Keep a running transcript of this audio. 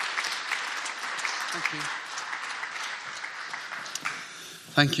Thank you.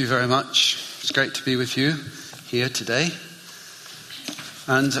 Thank you very much. It's great to be with you here today.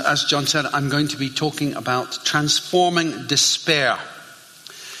 And as John said, I'm going to be talking about transforming despair.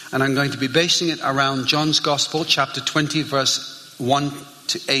 And I'm going to be basing it around John's Gospel, chapter 20, verse 1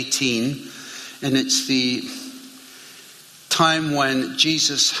 to 18. And it's the time when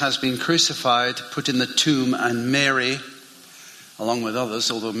Jesus has been crucified, put in the tomb, and Mary, along with others,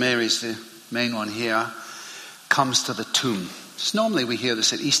 although Mary's the main one here, comes to the tomb. So normally we hear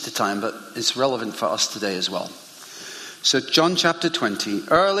this at Easter time, but it's relevant for us today as well. So John chapter 20,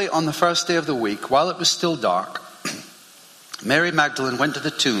 early on the first day of the week, while it was still dark, Mary Magdalene went to the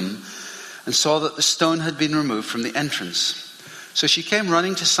tomb and saw that the stone had been removed from the entrance. So she came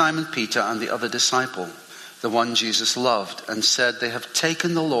running to Simon Peter and the other disciple, the one Jesus loved, and said, "They have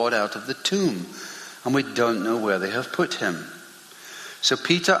taken the Lord out of the tomb, and we don't know where they have put him." So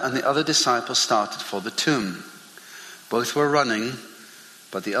Peter and the other disciple started for the tomb. Both were running,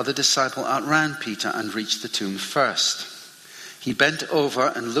 but the other disciple outran Peter and reached the tomb first. He bent over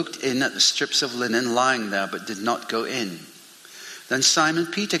and looked in at the strips of linen lying there, but did not go in. Then Simon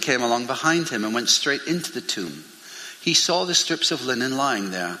Peter came along behind him and went straight into the tomb. He saw the strips of linen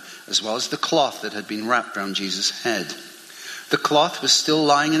lying there, as well as the cloth that had been wrapped around Jesus' head. The cloth was still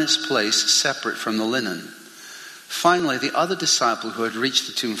lying in its place, separate from the linen. Finally, the other disciple who had reached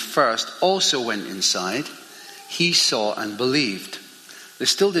the tomb first also went inside. He saw and believed. They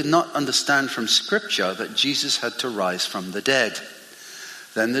still did not understand from Scripture that Jesus had to rise from the dead.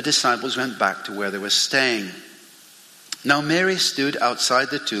 Then the disciples went back to where they were staying. Now Mary stood outside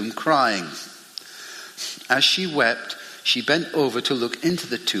the tomb crying. As she wept, she bent over to look into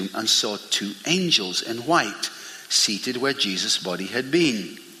the tomb and saw two angels in white, seated where Jesus' body had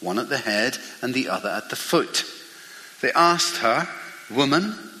been, one at the head and the other at the foot. They asked her,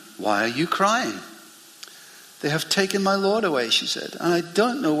 "Woman, why are you crying?" "They have taken my Lord away," she said, "and I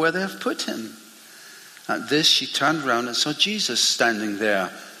don't know where they have put him." At this she turned round and saw Jesus standing there,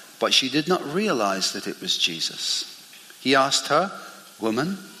 but she did not realize that it was Jesus. He asked her,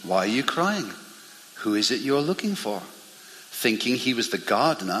 "Woman, why are you crying? Who is it you are looking for?" Thinking he was the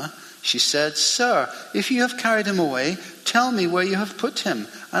gardener, she said, "Sir, if you have carried him away, tell me where you have put him,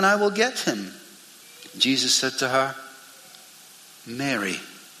 and I will get him." Jesus said to her, "Mary."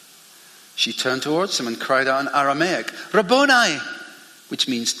 She turned towards him and cried out in Aramaic, "Rabboni," which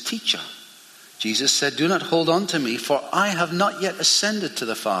means teacher. Jesus said, "Do not hold on to me, for I have not yet ascended to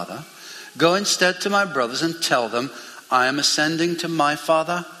the Father. Go instead to my brothers and tell them, I am ascending to my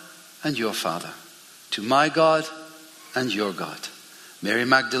Father and your Father, to my God and your God." Mary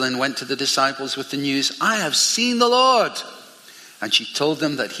Magdalene went to the disciples with the news, "I have seen the Lord." And she told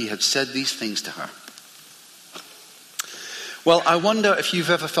them that he had said these things to her. Well, I wonder if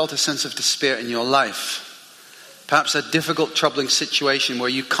you've ever felt a sense of despair in your life. Perhaps a difficult, troubling situation where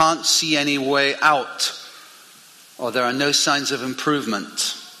you can't see any way out, or there are no signs of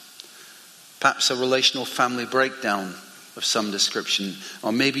improvement. Perhaps a relational family breakdown of some description,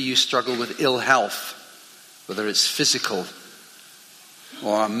 or maybe you struggle with ill health, whether it's physical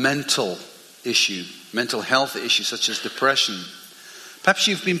or a mental health issue such as depression. Perhaps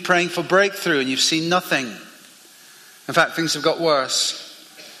you've been praying for breakthrough and you've seen nothing. In fact, things have got worse.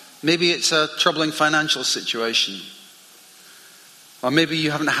 Maybe it's a troubling financial situation. Or maybe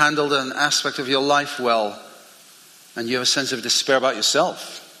you haven't handled an aspect of your life well and you have a sense of despair about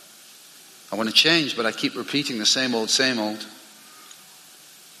yourself. I want to change, but I keep repeating the same old, same old.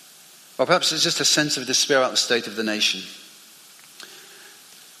 Or perhaps it's just a sense of despair about the state of the nation.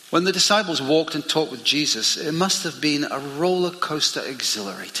 When the disciples walked and talked with Jesus, it must have been a roller coaster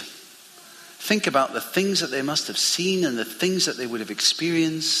exhilarating. Think about the things that they must have seen and the things that they would have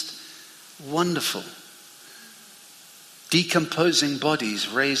experienced. Wonderful. Decomposing bodies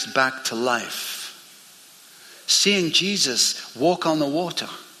raised back to life. Seeing Jesus walk on the water.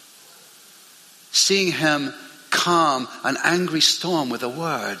 Seeing him calm an angry storm with a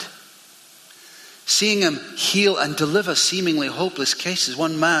word. Seeing him heal and deliver seemingly hopeless cases.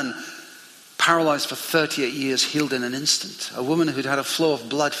 One man, paralyzed for 38 years, healed in an instant. A woman who'd had a flow of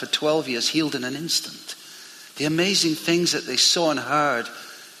blood for 12 years, healed in an instant. The amazing things that they saw and heard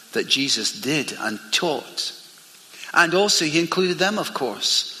that Jesus did and taught. And also he included them, of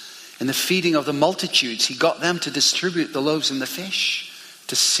course. In the feeding of the multitudes, he got them to distribute the loaves and the fish,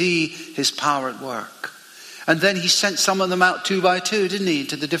 to see his power at work. And then he sent some of them out 2 by 2, didn't he,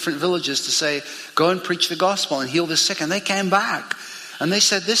 to the different villages to say, "Go and preach the gospel and heal the sick." And they came back. And they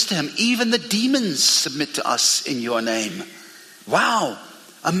said this to him, "Even the demons submit to us in your name." Wow,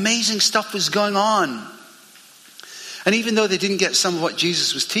 amazing stuff was going on. And even though they didn't get some of what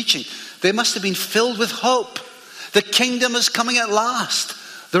Jesus was teaching, they must have been filled with hope. The kingdom is coming at last.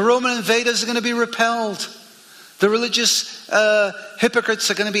 The Roman invaders are going to be repelled. The religious hypocrites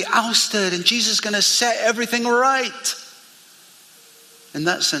are going to be ousted, and Jesus is going to set everything right. In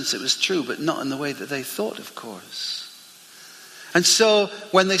that sense, it was true, but not in the way that they thought, of course. And so,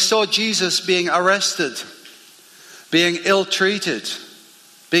 when they saw Jesus being arrested, being ill-treated,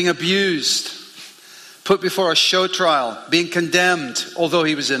 being abused, put before a show trial, being condemned, although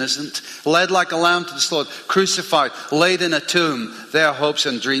he was innocent, led like a lamb to the slaughter, crucified, laid in a tomb, their hopes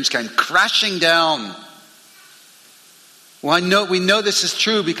and dreams came crashing down. Well, we know this is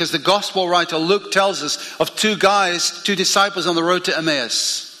true because the gospel writer Luke tells us of two disciples on the road to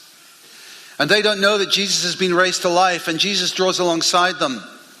Emmaus. And they don't know that Jesus has been raised to life, and Jesus draws alongside them,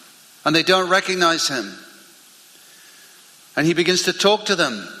 and they don't recognize him. And he begins to talk to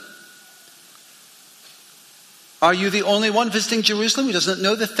them. Are you the only one visiting Jerusalem who doesn't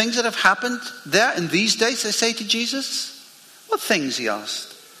know the things that have happened there in these days, they say to Jesus? What things, he asked.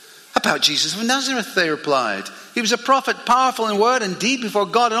 About Jesus of Nazareth, they replied. He was a prophet, powerful in word and deed before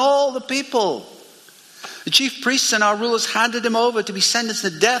God and all the people. The chief priests and our rulers handed him over to be sentenced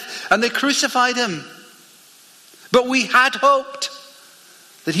to death, and they crucified him. But we had hoped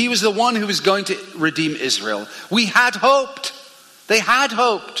that he was the one who was going to redeem Israel. We had hoped. They had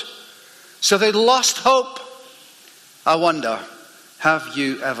hoped. So they lost hope. I wonder, have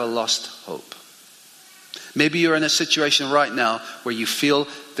you ever lost hope? Maybe you're in a situation right now where you feel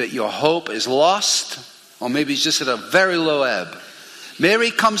that your hope is lost, or maybe it's just at a very low ebb.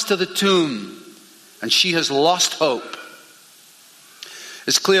 Mary comes to the tomb, and she has lost hope.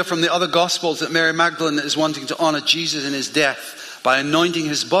 It's clear from the other Gospels that Mary Magdalene is wanting to honor Jesus in his death by anointing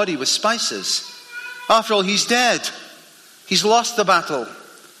his body with spices. After all, he's dead. He's lost the battle.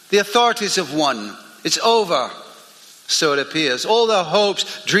 The authorities have won. It's over. So it appears. All their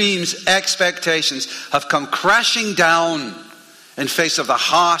hopes, dreams, expectations have come crashing down in face of the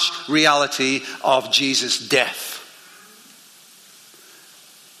harsh reality of Jesus' death.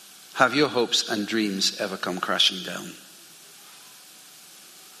 Have your hopes and dreams ever come crashing down?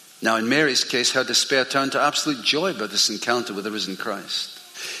 Now, in Mary's case, her despair turned to absolute joy by this encounter with the risen Christ.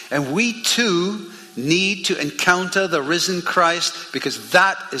 And we too need to encounter the risen Christ, because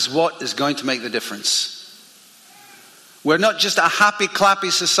that is what is going to make the difference. We're not just a happy,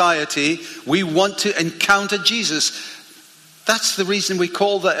 clappy society. We want to encounter Jesus. That's the reason we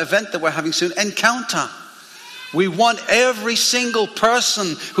call the event that we're having soon Encounter. We want every single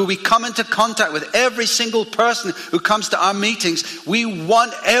person who we come into contact with, every single person who comes to our meetings, we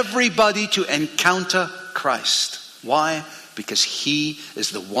want everybody to encounter Christ. Why? Because he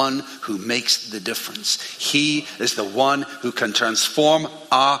is the one who makes the difference. He is the one who can transform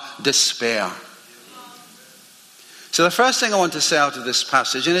our despair. So the first thing I want to say out of this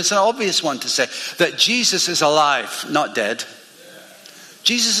passage, and it's an obvious one to say, that Jesus is alive, not dead.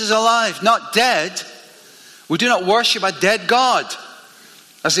 Jesus is alive, not dead. We do not worship a dead God.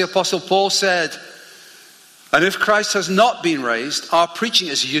 As the Apostle Paul said, and if Christ has not been raised, our preaching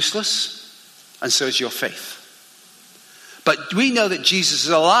is useless, and so is your faith. But we know that Jesus is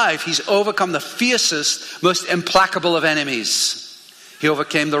alive. He's overcome the fiercest, most implacable of enemies. He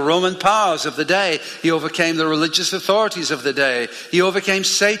overcame the Roman powers of the day. He overcame the religious authorities of the day. He overcame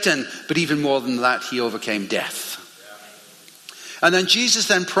Satan. But even more than that, he overcame death. And then Jesus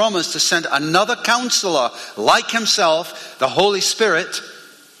then promised to send another counselor like himself, the Holy Spirit,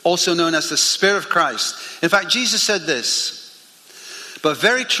 also known as the Spirit of Christ. In fact, Jesus said this, but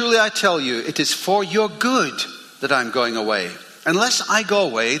very truly I tell you, it is for your good that I'm going away. Unless I go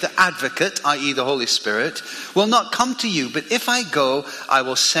away, the advocate, i.e. the Holy Spirit, will not come to you. But if I go, I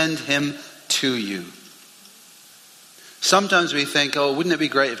will send him to you. Sometimes we think, oh, wouldn't it be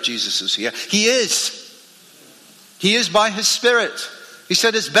great if Jesus was here? He is. He is by his Spirit. He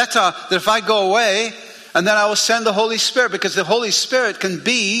said it's better that if I go away, and then I will send the Holy Spirit, because the Holy Spirit can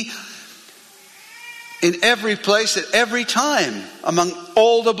be in every place at every time among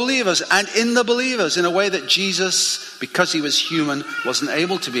all the believers and in the believers in a way that Jesus, because he was human, wasn't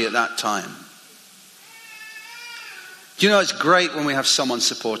able to be at that time. You know, it's great when we have someone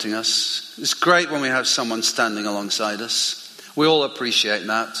supporting us. It's great when we have someone standing alongside us. We all appreciate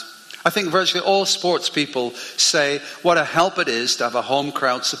that. I think virtually all sports people say what a help it is to have a home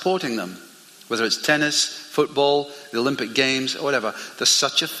crowd supporting them. Whether it's tennis, football, the Olympic Games, or whatever, there's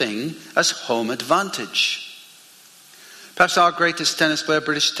such a thing as home advantage. Perhaps our greatest tennis player,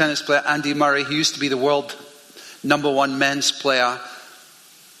 British tennis player, Andy Murray, he used to be the world #1 men's player.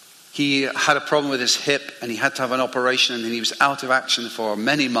 He had a problem with his hip and he had to have an operation, and he was out of action for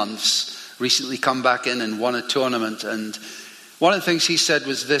many months, recently come back in and won a tournament. And one of the things he said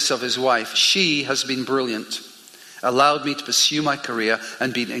was this of his wife: she has been brilliant, allowed me to pursue my career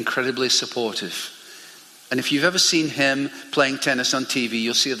and been incredibly supportive. And if you've ever seen him playing tennis on TV,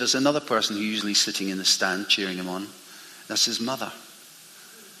 you'll see there's another person who's usually sitting in the stand cheering him on. That's his mother.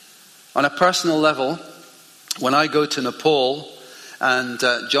 On a personal level, when I go to Nepal, and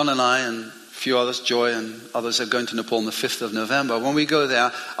John and I and a few others, Joy and others, are going to Nepal on the 5th of November. When we go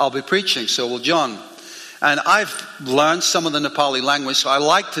there, I'll be preaching, so will John. And I've learned some of the Nepali language, so I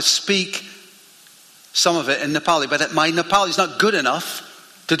like to speak some of it in Nepali. But my Nepali is not good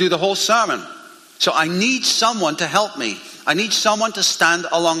enough to do the whole sermon. So I need someone to help me. I need someone to stand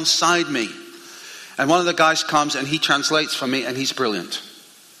alongside me. And one of the guys comes and he translates for me, and he's brilliant.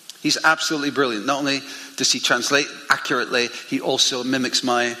 He's absolutely brilliant. Not only does he translate accurately, he also mimics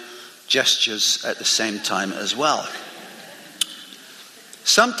my gestures at the same time as well.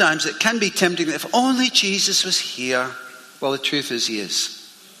 Sometimes it can be tempting that if only Jesus was here. Well, the truth is he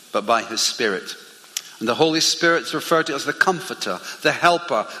is, but by his Spirit. And the Holy Spirit is referred to as the Comforter, the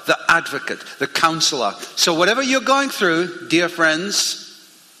Helper, the Advocate, the Counselor. So whatever you're going through, dear friends,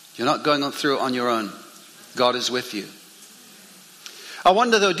 you're not going through it on your own. God is with you. I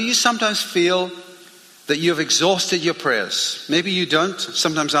wonder though, do you sometimes feel that you've exhausted your prayers? Maybe you don't.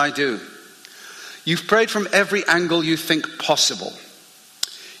 Sometimes I do. You've prayed from every angle you think possible.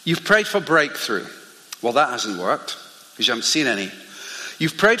 You've prayed for breakthrough. Well, that hasn't worked because you haven't seen any.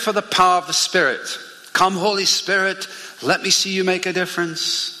 You've prayed for the power of the Spirit. Come, Holy Spirit, let me see you make a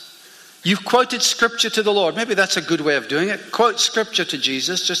difference. You've quoted scripture to the Lord. Maybe that's a good way of doing it. Quote scripture to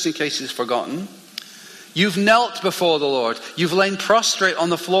Jesus, just in case he's forgotten. You've knelt before the Lord. You've lain prostrate on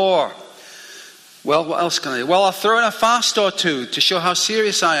the floor. Well, what else can I do? Well, I'll throw in a fast or two to show how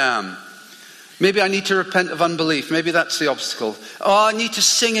serious I am. Maybe I need to repent of unbelief. Maybe that's the obstacle. Oh, I need to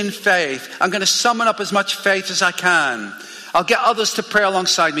sing in faith. I'm going to summon up as much faith as I can. I'll get others to pray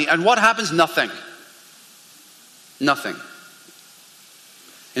alongside me. And what happens? Nothing. Nothing.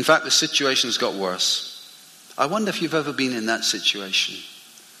 In fact, the situation's got worse. I wonder if you've ever been in that situation.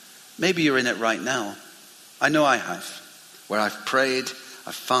 Maybe you're in it right now. I know I have. Where I've prayed,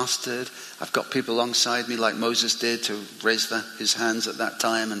 I've fasted, I've got people alongside me like Moses did to raise his hands at that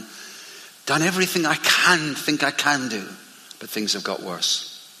time, and done everything I think I can do. But things have got worse.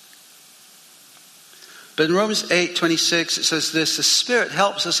 But in Romans 8:26 it says this: the Spirit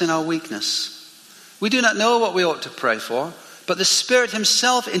helps us in our weakness. We do not know what we ought to pray for, but the Spirit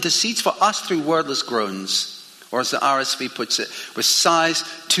himself intercedes for us through wordless groans, or as the RSV puts it, with sighs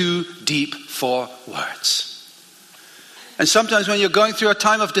too deep for words. And sometimes when you're going through a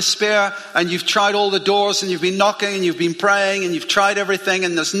time of despair and you've tried all the doors and you've been knocking and you've been praying and you've tried everything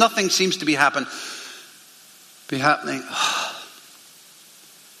and there's nothing seems to be happening.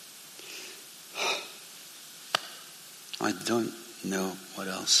 I don't know what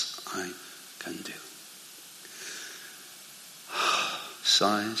else I can do.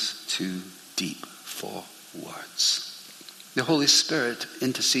 Sighs too deep for words. The Holy Spirit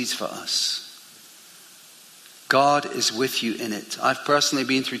intercedes for us. God is with you in it. I've personally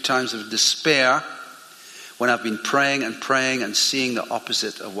been through times of despair when I've been praying and seeing the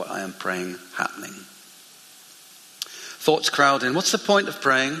opposite of what I am praying happening. Thoughts crowd in. What's the point of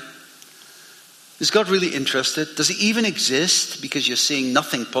praying? Is God really interested? Does he even exist because you're seeing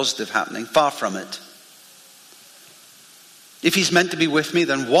nothing positive happening? Far from it. If he's meant to be with me,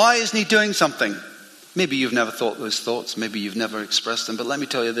 then why isn't he doing something? Maybe you've never thought those thoughts. Maybe you've never expressed them. But let me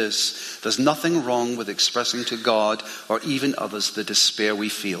tell you this. There's nothing wrong with expressing to God or even others the despair we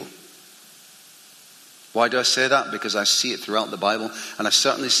feel. Why do I say that? Because I see it throughout the Bible. And I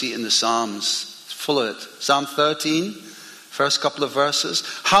certainly see it in the Psalms. It's full of it. Psalm 13, first couple of verses.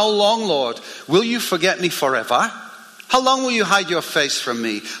 How long, Lord, will you forget me forever? How long will you hide your face from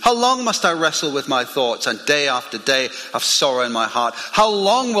me? How long must I wrestle with my thoughts and day after day have sorrow in my heart? How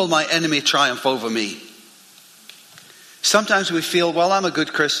long will my enemy triumph over me? Sometimes we feel, well, I'm a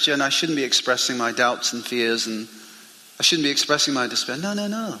good Christian. I shouldn't be expressing my doubts and fears, and I shouldn't be expressing my despair.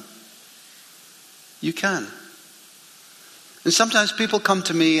 No. You can. And sometimes people come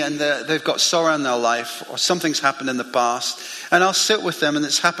to me and they've got sorrow in their life or something's happened in the past, and I'll sit with them, and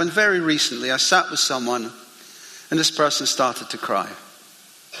it's happened very recently. I sat with someone and this person started to cry.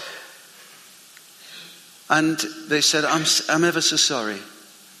 And they said, I'm ever so sorry.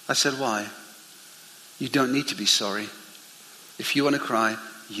 I said, why? You don't need to be sorry. If you want to cry,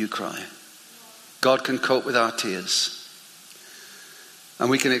 you cry. God can cope with our tears. And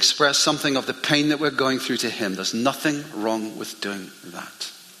we can express something of the pain that we're going through to him. There's nothing wrong with doing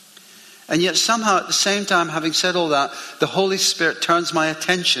that. And yet somehow at the same time, having said all that, the Holy Spirit turns my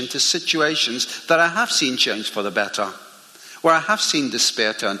attention to situations that I have seen change for the better, where I have seen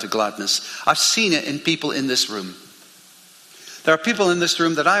despair turn to gladness. I've seen it in people in this room. There are people in this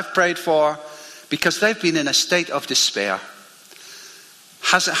room that I've prayed for because they've been in a state of despair.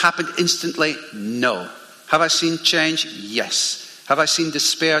 Has it happened instantly? No. Have I seen change? Yes. Have I seen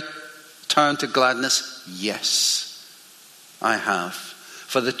despair turn to gladness? Yes, I have.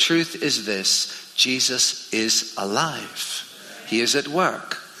 For the truth is this: Jesus is alive. He is at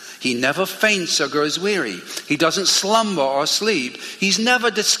work. He never faints or grows weary. He doesn't slumber or sleep. He's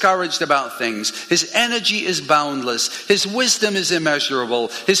never discouraged about things. His energy is boundless. His wisdom is immeasurable.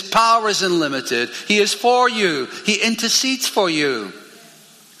 His power is unlimited. He is for you. He intercedes for you.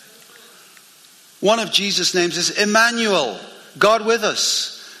 One of Jesus' names is Emmanuel, God with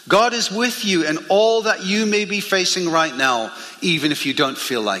us. God is with you in all that you may be facing right now, even if you don't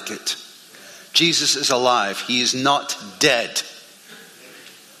feel like it. Jesus is alive. He is not dead.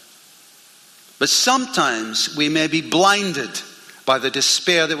 But sometimes we may be blinded by the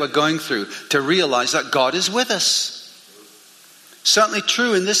despair that we're going through to realize that God is with us. Certainly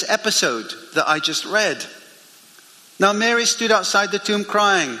true in this episode that I just read. Now Mary stood outside the tomb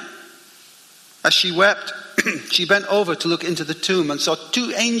crying. As she wept, she bent over to look into the tomb and saw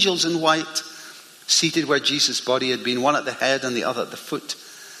two angels in white seated where Jesus' body had been, one at the head and the other at the foot.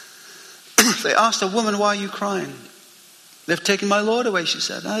 They asked her, "Woman, why are you crying?" "They've taken my Lord away," she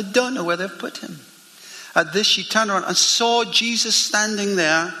said. "I don't know where they've put him." At this she turned around and saw Jesus standing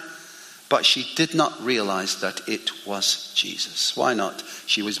there, but she did not realize that it was Jesus. Why not?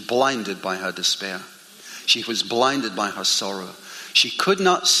 She was blinded by her despair. She was blinded by her sorrow. She could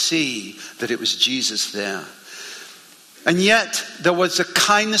not see that it was Jesus there. And yet there was the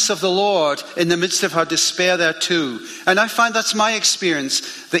kindness of the Lord in the midst of her despair there too. And I find that's my experience,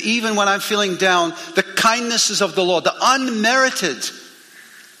 that even when I'm feeling down, the kindnesses of the Lord, the unmerited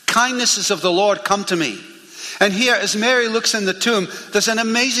kindnesses of the Lord come to me. And here, as Mary looks in the tomb, there's an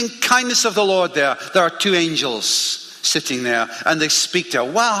amazing kindness of the Lord there. There are two angels sitting there and they speak to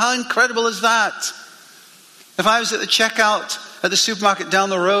her. Wow, how incredible is that? If I was at the checkout at the supermarket down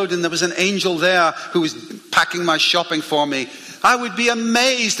the road and there was an angel there who was packing my shopping for me, I would be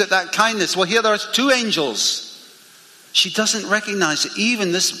amazed at that kindness. Well, here there are two angels. She doesn't recognize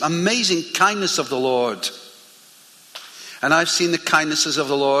even this amazing kindness of the Lord. And I've seen the kindnesses of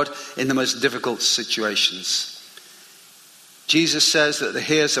the Lord in the most difficult situations. Jesus says that the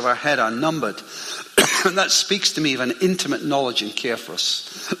hairs of our head are numbered. And that speaks to me of an intimate knowledge and care for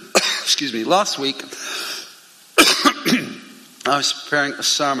us. Excuse me. Last week, I was preparing a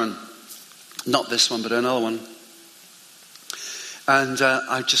sermon, not this one, but another one. And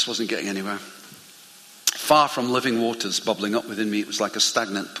I just wasn't getting anywhere. Far from living waters bubbling up within me, it was like a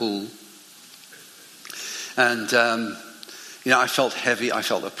stagnant pool. And, I felt heavy, I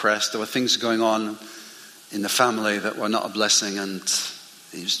felt oppressed. There were things going on in the family that were not a blessing, and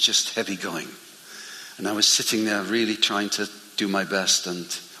it was just heavy going. And I was sitting there really trying to do my best, and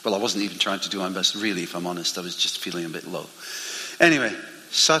well, I wasn't even trying to do my best, really, if I'm honest. I was just feeling a bit low. Anyway,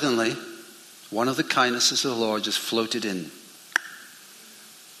 suddenly, one of the kindnesses of the Lord just floated in.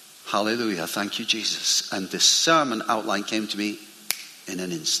 Hallelujah, thank you, Jesus. And this sermon outline came to me in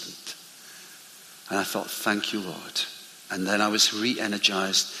an instant. And I thought, thank you, Lord. And then I was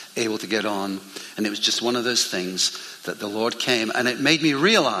re-energized, able to get on. And it was just one of those things that the Lord came. And it made me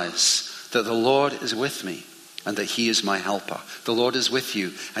realize that the Lord is with me and that he is my helper. The Lord is with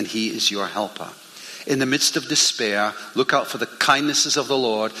you and he is your helper. In the midst of despair, look out for the kindnesses of the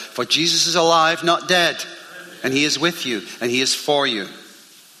Lord. For Jesus is alive, not dead. And he is with you and he is for you.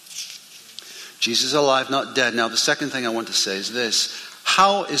 Jesus is alive, not dead. Now the second thing I want to say is this.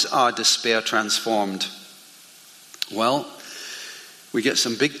 How is our despair transformed? Well, we get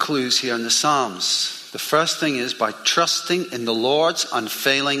some big clues here in the Psalms. The first thing is by trusting in the Lord's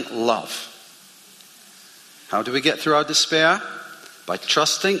unfailing love. How do we get through our despair? By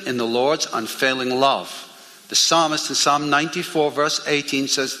trusting in the Lord's unfailing love. The psalmist in Psalm 94 verse 18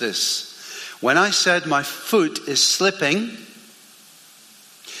 says this. When I said my foot is slipping,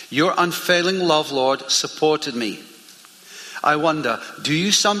 your unfailing love, Lord, supported me. I wonder, do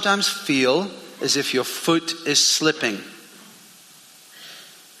you sometimes feel as if your foot is slipping?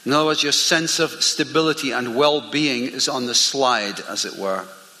 In other words, your sense of stability and well-being is on the slide, as it were.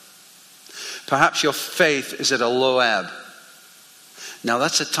 Perhaps your faith is at a low ebb. Now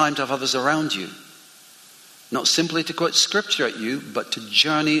that's a time to have others around you. Not simply to quote scripture at you, but to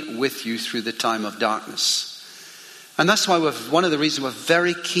journey with you through the time of darkness. And that's why one of the reasons we're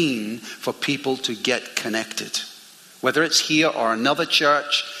very keen for people to get connected. Whether it's here or another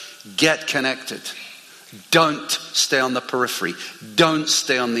church, Get connected. Don't stay on the periphery. Don't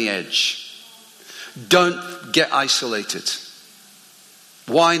stay on the edge. Don't get isolated.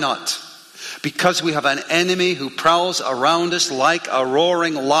 Why not? Because we have an enemy who prowls around us like a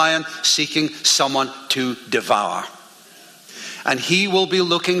roaring lion seeking someone to devour. And he will be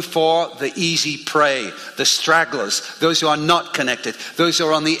looking for the easy prey, the stragglers, those who are not connected, those who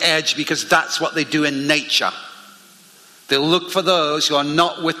are on the edge, because that's what they do in nature. They look for those who are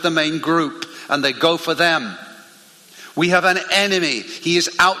not with the main group, and they go for them. We have an enemy. He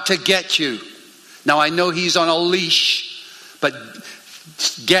is out to get you. Now, I know he's on a leash, but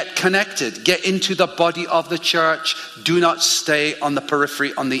get connected. Get into the body of the church. Do not stay on the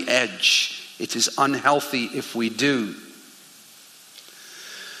periphery, on the edge. It is unhealthy if we do.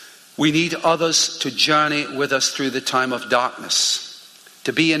 We need others to journey with us through the time of darkness.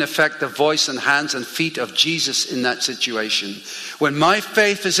 To be, in effect, the voice and hands and feet of Jesus in that situation. When my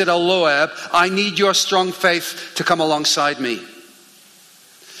faith is at a low ebb, I need your strong faith to come alongside me.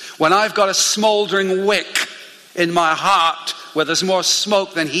 When I've got a smoldering wick in my heart where there's more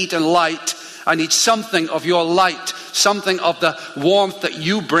smoke than heat and light, I need something of your light, something of the warmth that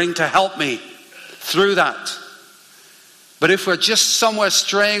you bring to help me through that. But if we're just somewhere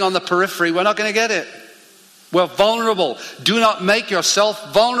straying on the periphery, we're not going to get it. We're vulnerable. Do not make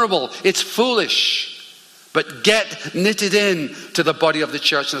yourself vulnerable. It's foolish. But get knitted in to the body of the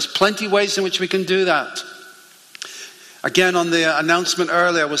church. And there's plenty of ways in which we can do that. Again, on the announcement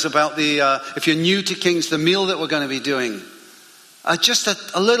earlier was about if you're new to Kings, the meal that we're going to be doing. Just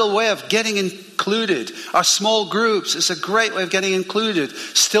a little way of getting included. Our small groups is a great way of getting included.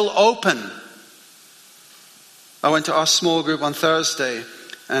 Still open. I went to our small group on Thursday,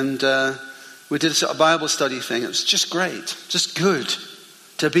 and we did a sort of Bible study thing. It was just great, just good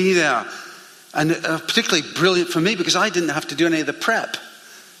to be there. And particularly brilliant for me because I didn't have to do any of the prep.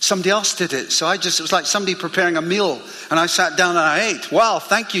 Somebody else did it. So it was like somebody preparing a meal, and I sat down and I ate. Wow,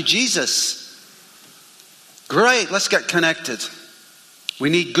 thank you, Jesus. Great, let's get connected. We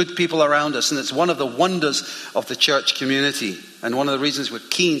need good people around us, and it's one of the wonders of the church community, and one of the reasons we're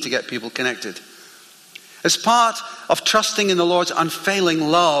keen to get people connected. As part of trusting in the Lord's unfailing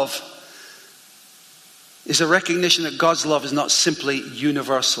love is a recognition that God's love is not simply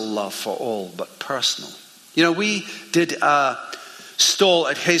universal love for all, but personal. You know, we did a stall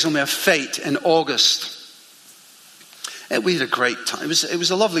at Hazelmere Fete in August. And we had a great time. It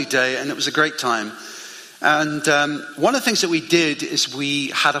was a lovely day, and it was a great time. And one of the things that we did is we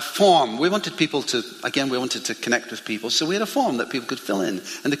had a form. We wanted to connect with people. So we had a form that people could fill in.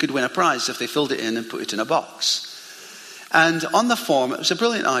 And they could win a prize if they filled it in and put it in a box. And on the form, it was a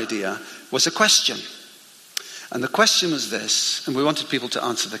brilliant idea, was a question. And the question was this, and we wanted people to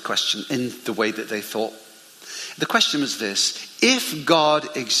answer the question in the way that they thought. The question was this: if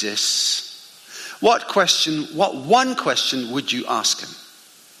God exists, what one question would you ask him?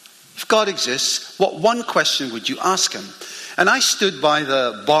 If God exists, what one question would you ask him? And I stood by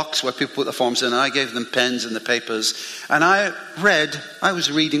the box where people put the forms in, and I gave them pens and the papers, and I was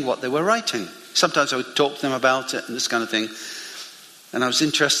reading what they were writing. Sometimes I would talk to them about it and this kind of thing. And I was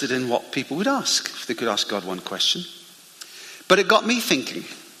interested in what people would ask, if they could ask God one question. But it got me thinking.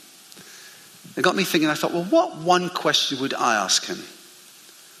 I thought, well, what one question would I ask him?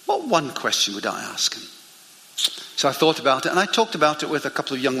 What one question would I ask him? So I thought about it, and I talked about it with a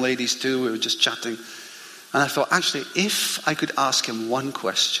couple of young ladies too. We were just chatting. And I thought, actually, if I could ask him one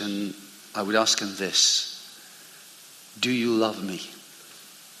question, I would ask him this: do you love me?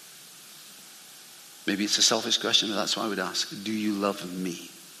 Maybe it's a selfish question, but that's what I would ask. Do you love me?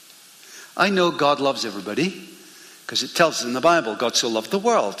 I know God loves everybody, because it tells us in the Bible, God so loved the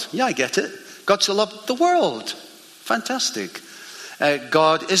world. Yeah, I get it. God so loved the world. Fantastic.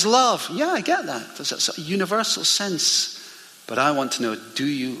 God is love. Yeah, I get that. There's a universal sense. But I want to know, do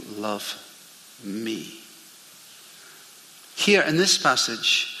you love me? Here in this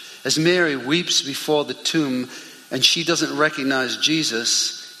passage, as Mary weeps before the tomb and she doesn't recognize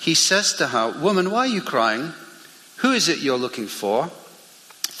Jesus, he says to her, "Woman, why are you crying? Who is it you're looking for?"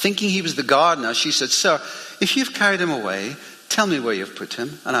 Thinking he was the gardener, she said, "Sir, if you've carried him away, tell me where you've put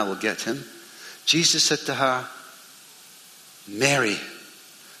him, and I will get him." Jesus said to her, "Mary."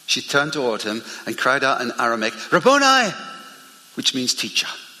 She turned toward him and cried out in Aramaic, "Rabboni," which means teacher.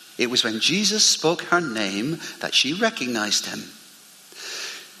 It was when Jesus spoke her name that she recognized him.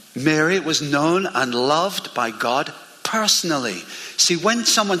 Mary was known and loved by God personally. See, when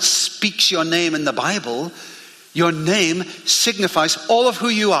someone speaks your name in the Bible, your name signifies all of who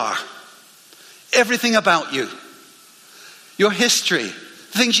you are. Everything about you. Your history,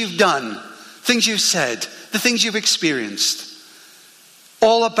 the things you've done, things you've said, the things you've experienced.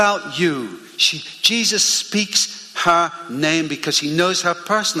 all about you. Jesus speaks her name because he knows her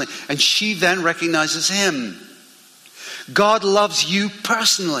personally, and she then recognizes him. God loves you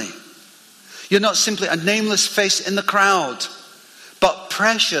personally. You're not simply a nameless face in the crowd, but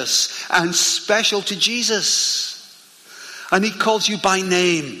precious and special to Jesus. And he calls you by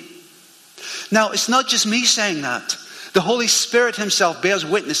name. Now, it's not just me saying that. The Holy Spirit himself bears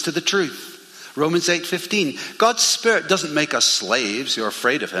witness to the truth. Romans 8:15. God's Spirit doesn't make us slaves who are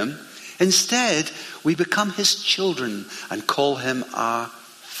afraid of him. Instead, we become his children and call him our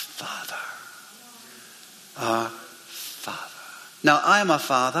Father. Our Father. Now, I am a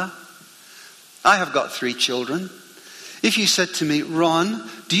father. I have got 3 children. If you said to me, Ron,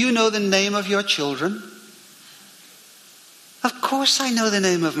 do you know the name of your children? Of course I know the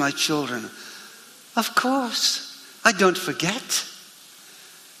name of my children. Of course. I don't forget.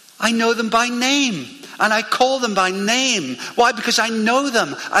 I know them by name. And I call them by name. Why? Because I know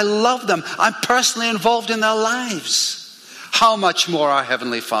them. I love them. I'm personally involved in their lives. How much more our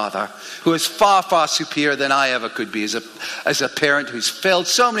Heavenly Father, who is far, far superior than I ever could be as a parent who's failed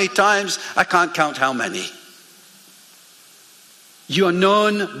so many times, I can't count how many. You are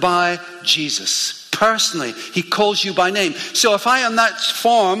known by Jesus. Personally, he calls you by name. So if I am that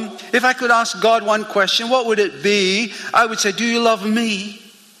form, if I could ask God one question, what would it be? I would say, do you love me?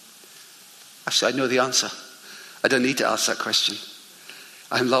 Actually, I know the answer. I don't need to ask that question.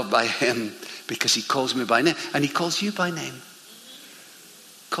 I'm loved by him because he calls me by name. And he calls you by name.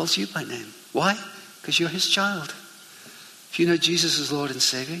 Calls you by name. Why? Because you're his child. If you know Jesus as Lord and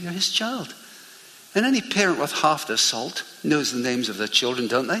Savior, you're his child. And any parent with half their salt knows the names of their children,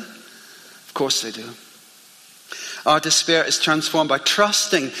 don't they? Of course they do. Our despair is transformed by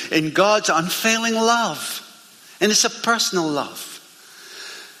trusting in God's unfailing love. And it's a personal love.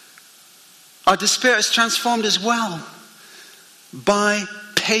 Our despair is transformed as well by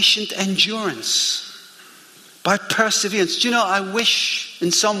patient endurance. By perseverance. Do you know, I wish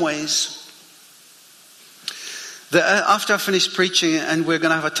in some ways that after I finish preaching, and we're going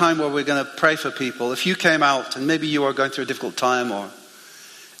to have a time where we're going to pray for people, if you came out and maybe you were going through a difficult time,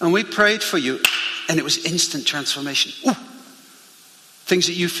 and we prayed for you, and it was instant transformation. Ooh. Things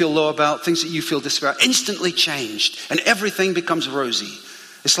that you feel low about, things that you feel despair, instantly changed, and everything becomes rosy.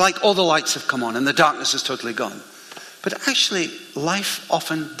 It's like all the lights have come on and the darkness is totally gone. But actually, life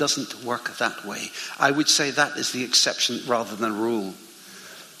often doesn't work that way. I would say that is the exception rather than the rule.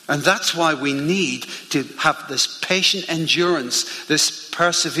 And that's why we need to have this patient endurance, this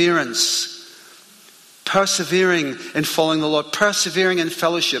perseverance. Persevering in following the Lord, persevering in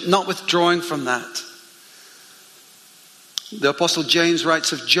fellowship, not withdrawing from that. The Apostle James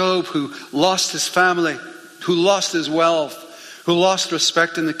writes of Job, who lost his family, who lost his wealth, who lost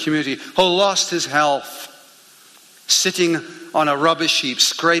respect in the community, who lost his health, sitting on a rubbish heap,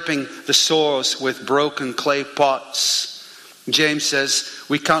 scraping the sores with broken clay pots. James says,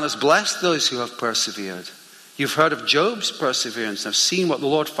 we count as blessed those who have persevered. You've heard of Job's perseverance. I've seen what the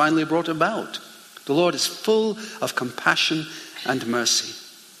Lord finally brought about. The Lord is full of compassion and mercy.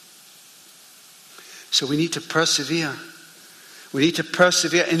 So we need to persevere. We need to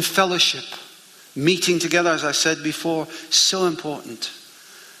persevere in fellowship. Meeting together, as I said before, so important.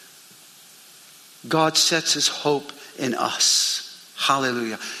 God sets his hope in us.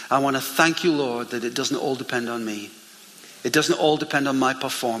 Hallelujah. I want to thank you, Lord, that it doesn't all depend on me. It doesn't all depend on my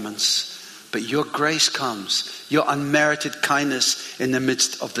performance. But your grace comes, your unmerited kindness in the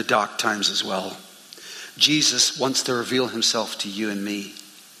midst of the dark times as well. Jesus wants to reveal himself to you and me.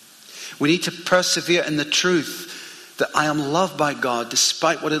 We need to persevere in the truth that I am loved by God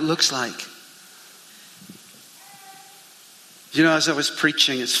despite what it looks like. You know, as I was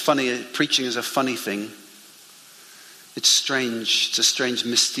preaching, it's funny, preaching is a funny thing. It's strange. It's a strange,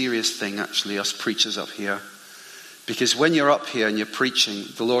 mysterious thing, actually, us preachers up here. Because when you're up here and you're preaching,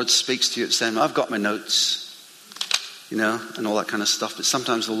 the Lord speaks to you and saying, I've got my notes, you know, and all that kind of stuff. But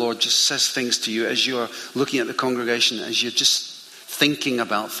sometimes the Lord just says things to you as you're looking at the congregation, as you're just thinking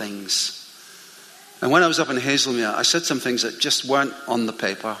about things. And when I was up in Hazelmere, I said some things that just weren't on the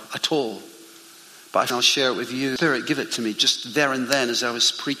paper at all. But I'll share it with you. Spirit, give it to me just there and then as I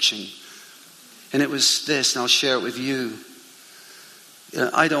was preaching. And it was this, and I'll share it with you.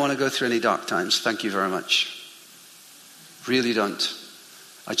 I don't want to go through any dark times. Thank you very much. Really don't.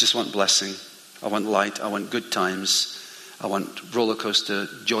 I just want blessing. I want light. I want good times. I want roller coaster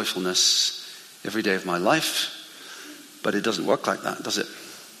joyfulness every day of my life. But it doesn't work like that, does it?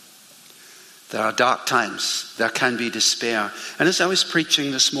 There are dark times. There can be despair. And as I was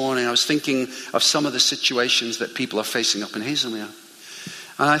preaching this morning, I was thinking of some of the situations that people are facing up in Hazelmere.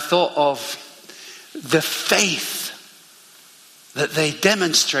 And I thought of the faith that they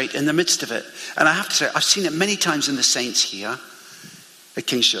demonstrate in the midst of it. And I have to say, I've seen it many times in the saints here at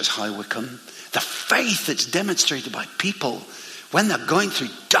King's Church High Wycombe. The faith that's demonstrated by people when they're going through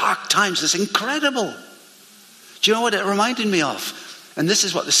dark times is incredible. Do you know what it reminded me of? And this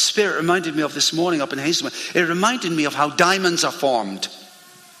is what the Spirit reminded me of this morning up in Hazelwood. It reminded me of how diamonds are formed.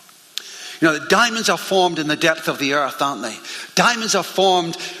 You know, the diamonds are formed in the depth of the earth, aren't they? Diamonds are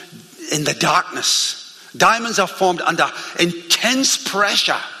formed in the darkness. Diamonds are formed under intense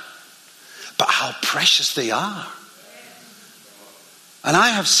pressure. But how precious they are. And I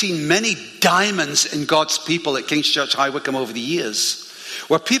have seen many diamonds in God's people at King's Church High Wycombe over the years,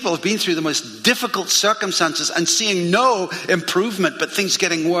 where people have been through the most difficult circumstances and seeing no improvement, but things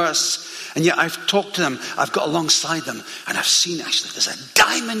getting worse. And yet I've talked to them, I've got alongside them, and I've seen actually there's a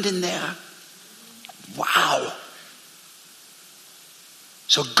diamond in there. Wow.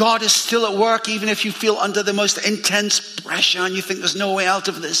 So God is still at work, even if you feel under the most intense pressure and you think there's no way out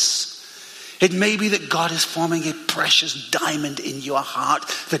of this. It may be that God is forming a precious diamond in your heart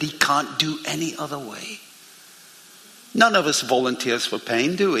that he can't do any other way. None of us volunteers for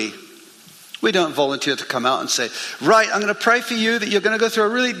pain, do we? We don't volunteer to come out and say, right, I'm going to pray for you that you're going to go through a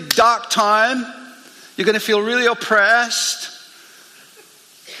really dark time. You're going to feel really oppressed.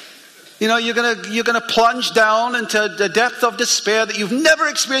 You know, you're going to plunge down into the depth of despair that you've never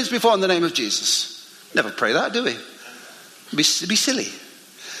experienced before in the name of Jesus. Never pray that, do we? It'd be silly.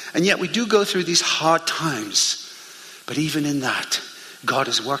 And yet we do go through these hard times. But even in that, God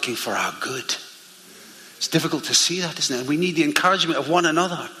is working for our good. It's difficult to see that, isn't it? We need the encouragement of one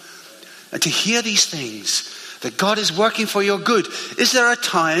another. And to hear these things, that God is working for your good. Is there a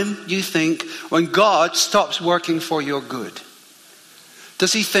time, you think, when God stops working for your good?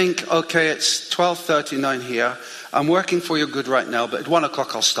 Does he think, okay, it's 12:39 here. I'm working for your good right now, but at 1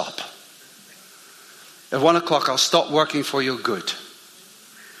 o'clock I'll stop. At 1 o'clock I'll stop working for your good.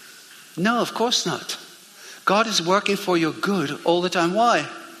 No, of course not. God is working for your good all the time. Why?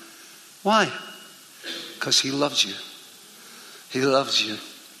 Why? Because he loves you. He loves you.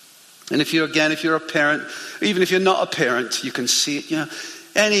 And if you're a parent, even if you're not a parent, you can see it. You know,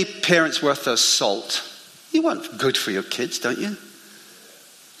 any parent's worth their salt. You want good for your kids, don't you?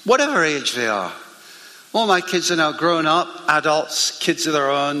 Whatever age they are. All my kids are now grown up, adults, kids of their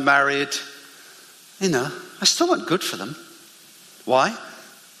own, married. You know, I still want good for them. Why?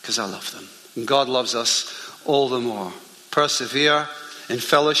 Because I love them. And God loves us all the more. Persevere in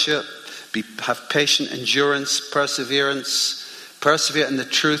fellowship. Have patient endurance, perseverance. Persevere in the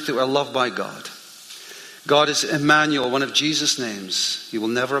truth that we're loved by God. God is Emmanuel, one of Jesus' names. He will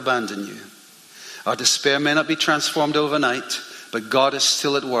never abandon you. Our despair may not be transformed overnight, but God is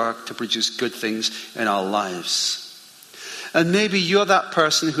still at work to produce good things in our lives. And maybe you're that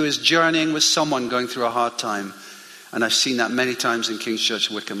person who is journeying with someone going through a hard time. And I've seen that many times in King's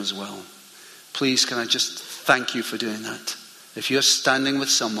Church Wycombe as well. Please, can I just thank you for doing that? If you're standing with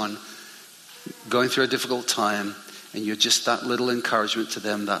someone going through a difficult time and you're just that little encouragement to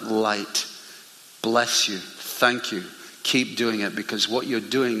them, that light, bless you. Thank you. Keep doing it, because what you're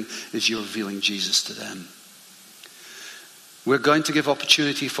doing is you're revealing Jesus to them. We're going to give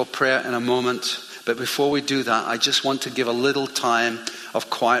opportunity for prayer in a moment, but before we do that, I just want to give a little time of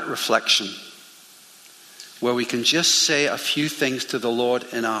quiet reflection, where we can just say a few things to the Lord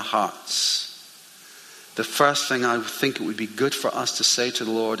in our hearts. The first thing I think it would be good for us to say to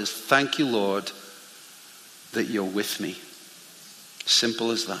the Lord is, thank you, Lord, that you're with me.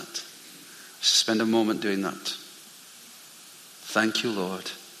 Simple as that. Spend a moment doing that. Thank you,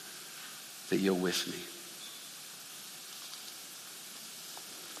 Lord, that you're with me.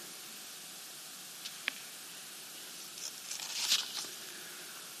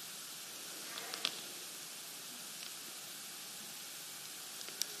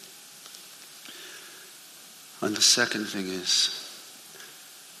 And the second thing is,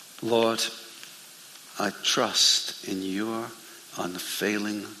 Lord, I trust in your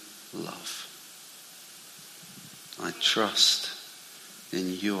unfailing love. I trust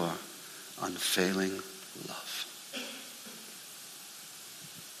in your unfailing love.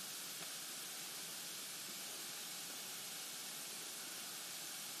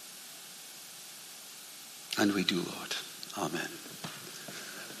 And we do, Lord. Amen.